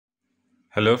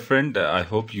Hello friend, I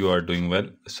hope you are doing well.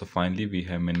 So finally we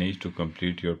have managed to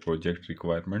complete your project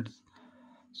requirements.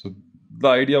 So the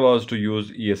idea was to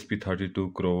use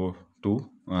ESP32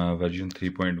 Korvo-2 version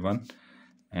 3.1,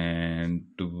 and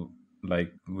to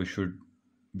we should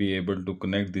be able to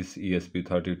connect this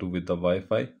ESP32 with the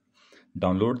Wi-Fi,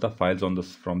 download the files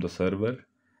from the server,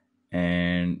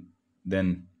 and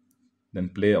then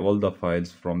play all the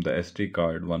files from the SD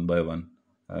card one by one,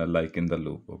 like in the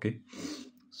loop. Okay,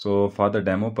 so for the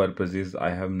demo purposes I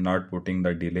have not putting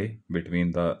the delay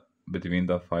between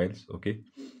the files. Okay,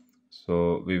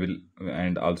 so we will,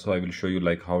 and also I will show you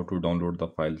like how to download the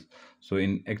files. So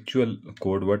in actual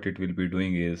code, what it will be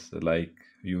doing is like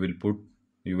you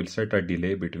will set a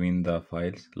delay between the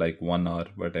files, like 1 hour,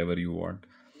 whatever you want.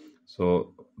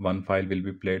 So one file will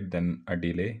be played, then a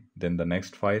delay, then the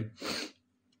next file,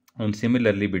 and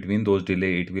similarly between those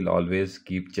delay it will always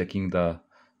keep checking the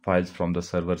files from the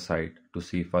server side to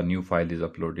see if a new file is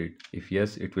uploaded. If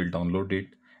yes, it will download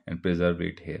it and preserve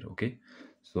it here. Okay,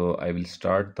 so I will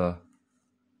start the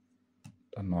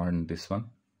on this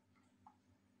one.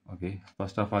 Okay,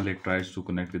 first of all it tries to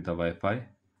connect with the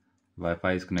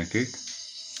Wi-Fi is connected.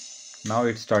 Now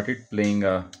it started playing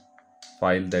a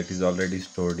file that is already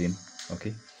stored in.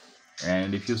 Okay,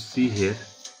 and if you see here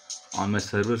on my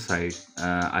server side,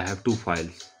 I have two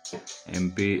files,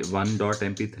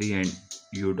 mp1.mp3 and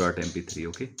u.mp3.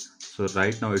 okay, so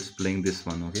right now it's playing this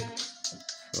one. Okay,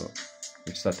 so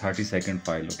it's a 30-second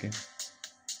file. Okay,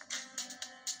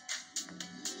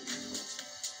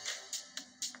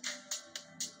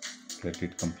 let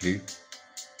it complete.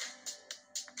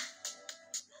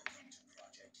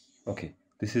 Okay,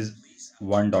 this is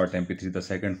 1.mp3, the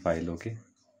second file. Okay,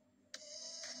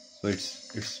 so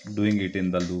it's doing it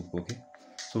in the loop. Okay,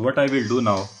 so what I will do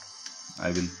now,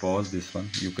 I will pause this one.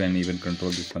 You can even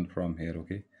control this one from here.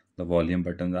 Okay, the volume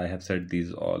buttons, I have set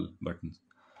these all buttons.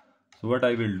 So what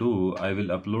I will do, I will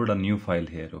upload a new file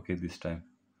here. Okay, this time.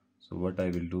 So what I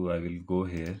will do, I will go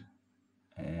here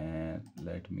and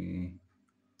let me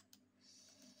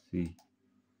see.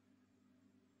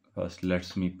 First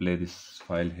let me play this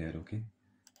file here. Okay,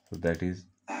 so that is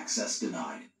access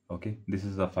denied. Okay, this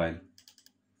is the file,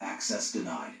 access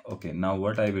denied. Okay, now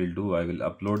what I will do, I will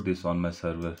upload this on my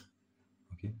server.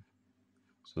 Okay,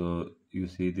 so you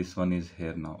see this one is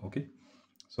here now. Okay,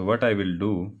 so what I will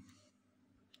do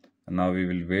now, we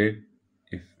will wait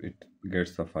if it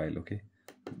gets the file. Okay,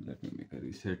 let me make a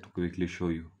reset to quickly show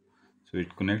you. So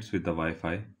it connects with the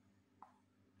Wi-Fi.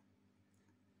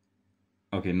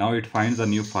 Okay, now it finds a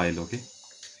new file. Okay,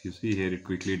 you see here it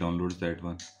quickly downloads that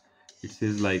one. It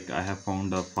says like I have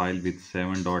found a file with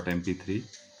 7.mp3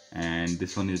 and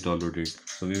this one is downloaded.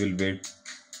 So we will wait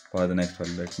for the next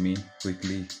file. Let me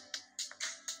quickly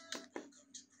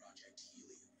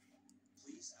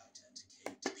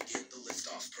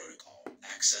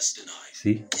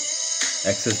see,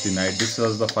 access denied. This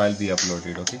was the file we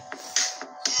uploaded. Okay,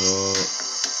 so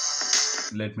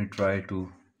let me try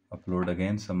to upload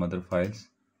again some other files.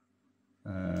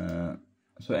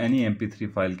 So any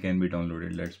mp3 file can be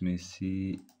downloaded. Let me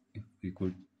see if we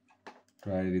could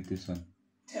try with this one.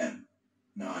 10,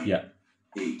 9, yeah,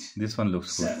 8, this one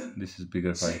looks 7, good. This is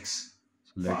bigger file. 6,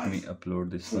 so let 5, me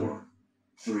upload this 4, one.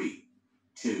 3,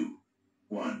 2,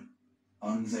 1.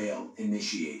 Unveil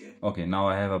initiated. Okay, now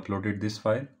I have uploaded this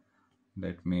file.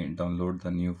 Let me download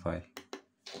the new file.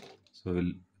 So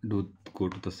we'll go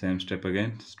to the same step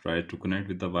again. Just try to connect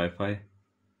with the Wi-Fi.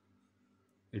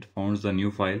 It founds the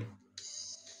new file.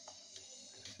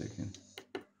 Second.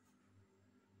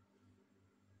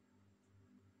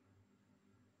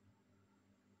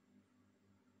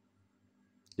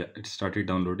 Yeah, it started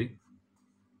downloading.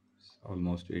 It's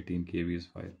almost 18 kb's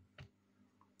file.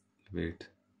 Wait.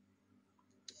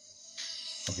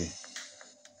 Okay,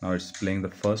 now it's playing the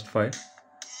first file.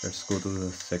 Let's go to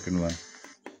the second one.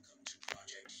 Let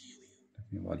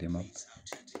me volume up.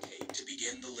 To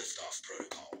begin the liftoff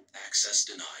protocol. Access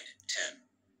denied.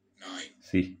 10, 9,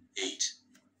 See, 8,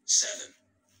 7,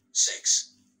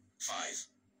 6, 5,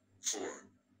 4,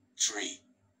 3,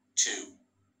 2,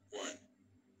 1.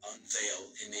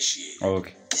 Unveil initiated.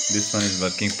 okay, this one is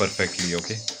working perfectly.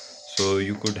 Okay, so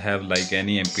you could have like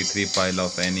any mp3 file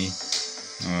of any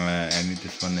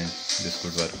this one, and this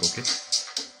could work. Okay,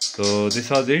 so this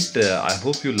was it. I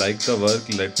hope you liked the work.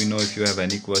 Let me know if you have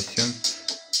any questions.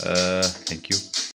 Thank you.